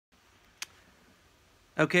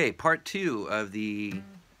Okay, part two of the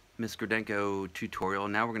Miss Gradenko tutorial.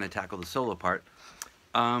 Now we're going to tackle the solo part.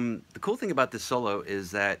 The cool thing about this solo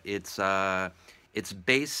is that it's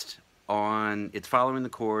based on, it's following the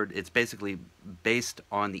chord. It's basically based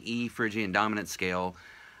on the E Phrygian dominant scale,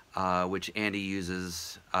 which Andy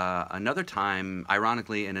uses another time,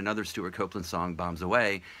 ironically, in another Stuart Copeland song, Bombs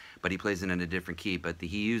Away, but he plays it in a different key. But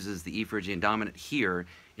he uses the E Phrygian dominant here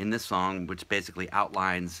in this song, which basically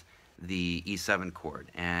outlines the E7 chord.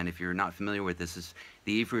 And if you're not familiar with this,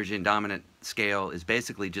 the E Phrygian dominant scale is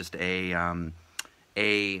basically just a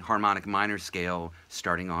harmonic minor scale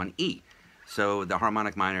starting on E. So the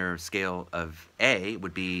harmonic minor scale of A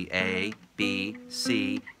would be A, B,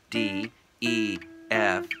 C, D, E,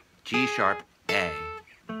 F, G sharp, A.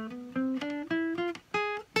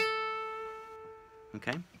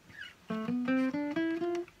 Okay?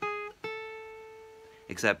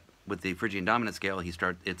 Except with the Phrygian dominant scale,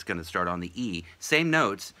 it's going to start on the E. Same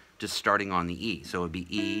notes, just starting on the E. So it would be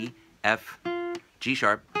E, F, G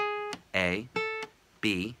sharp, A,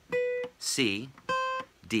 B, C,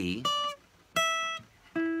 D.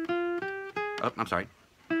 Oh, I'm sorry.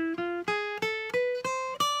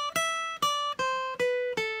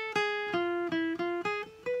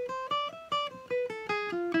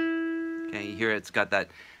 Okay, you hear it's got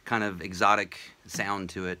that kind of exotic sound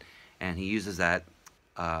to it, and he uses that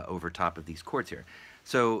over top of these chords here.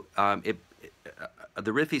 So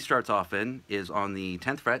the riff he starts off in is on the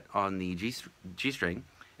 10th fret on the G string,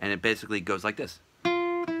 and it basically goes like this.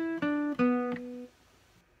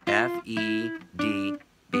 F, E, D,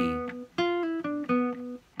 B.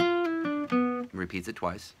 Repeats it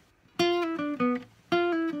twice. And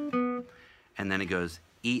then it goes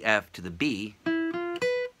E, F to the B.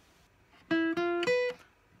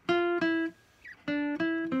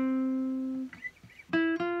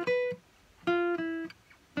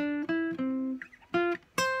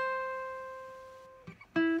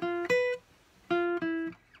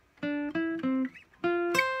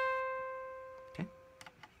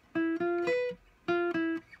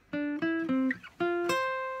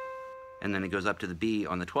 And then it goes up to the B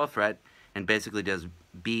on the 12th fret and basically does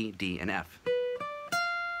B, D, and F.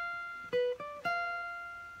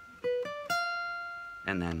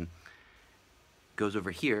 And then goes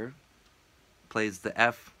over here, plays the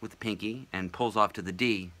F with the pinky, and pulls off to the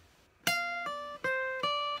D.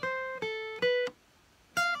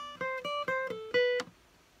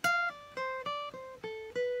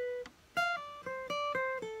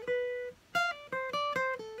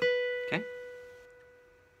 Okay?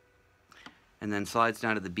 And then slides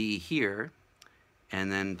down to the B here,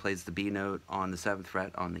 and then plays the B note on the 7th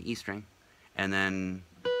fret on the E string, and then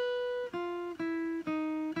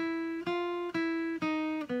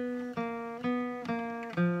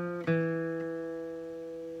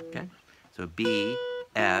okay, so B,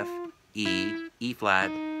 F, E, E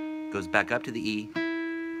flat, goes back up to the E,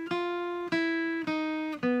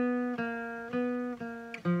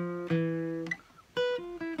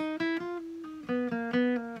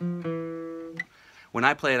 when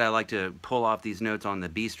I play it, I like to pull off these notes on the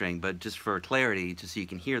B string, but just for clarity, just so you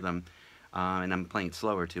can hear them, and I'm playing it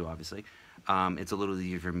slower too, obviously, it's a little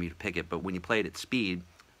easier for me to pick it, but when you play it at speed,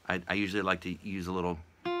 I usually like to use a little,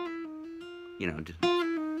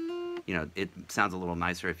 it sounds a little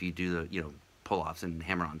nicer if you do the, pull-offs and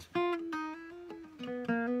hammer-ons.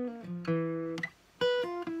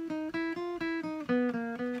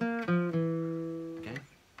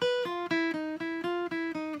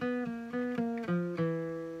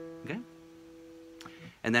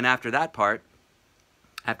 And then after that part,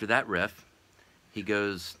 after that riff, he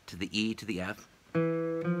goes to the E to the F,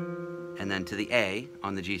 and then to the A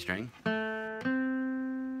on the G string,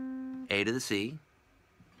 A to the C,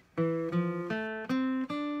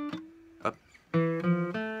 up,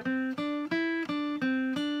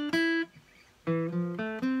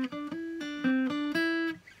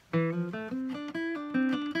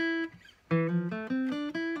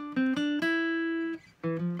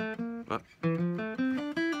 up.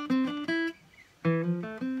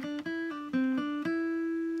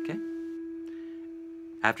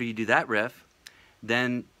 After you do that riff,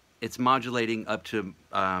 then it's modulating up to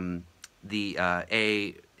the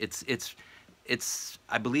A.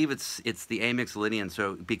 I believe it's the A mixolydian.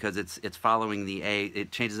 So because it's following the A,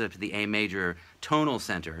 it changes up to the A major tonal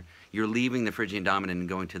center. You're leaving the Phrygian dominant and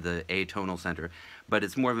going to the A tonal center, but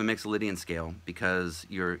it's more of a mixolydian scale because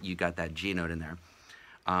you got that G note in there,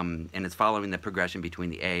 and it's following the progression between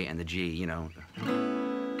the A and the G.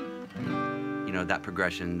 That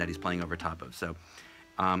progression that he's playing over top of. So.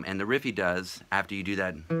 And the riff he does after you do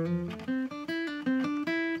that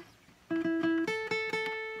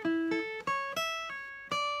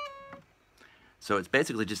So it's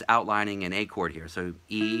basically just outlining an A chord here. So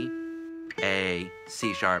E, A,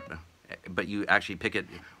 C sharp, but you actually pick it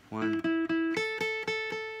one.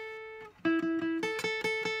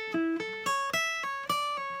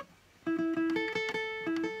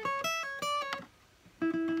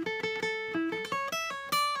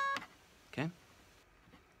 Okay.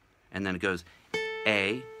 And then it goes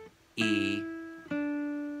A, E,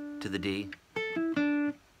 to the D,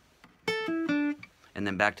 and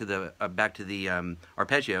then back to the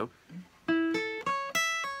arpeggio.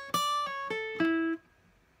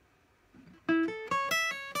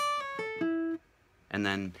 And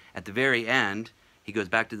then at the very end, he goes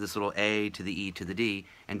back to this little A to the E to the D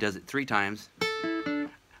and does it 3 times.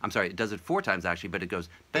 I'm sorry, it does it 4 times actually, but it goes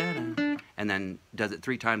ba-da, and then does it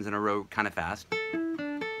 3 times in a row kind of fast.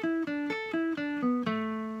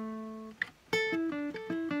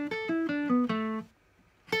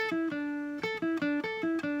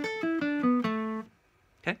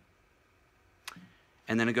 Okay.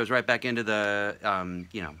 And then it goes right back into the,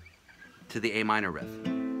 to the A minor riff.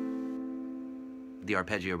 The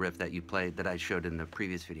arpeggio riff that you played, that I showed in the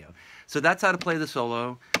previous video. So that's how to play the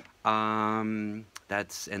solo. And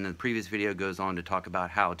the previous video goes on to talk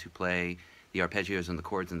about how to play the arpeggios and the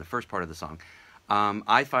chords in the first part of the song.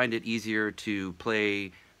 I find it easier to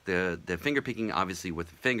play the finger picking, obviously, with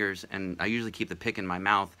the fingers, and I usually keep the pick in my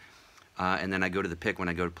mouth, and then I go to the pick when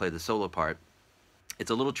I go to play the solo part.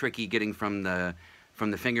 It's a little tricky getting from the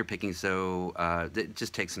finger picking, so it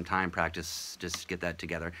just takes some time, practice, just to get that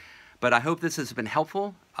together. But I hope this has been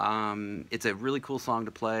helpful. It's a really cool song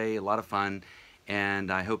to play, a lot of fun, and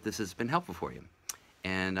I hope this has been helpful for you.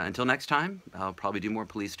 And until next time, I'll probably do more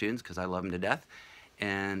Police tunes because I love them to death.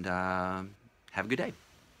 And have a good day.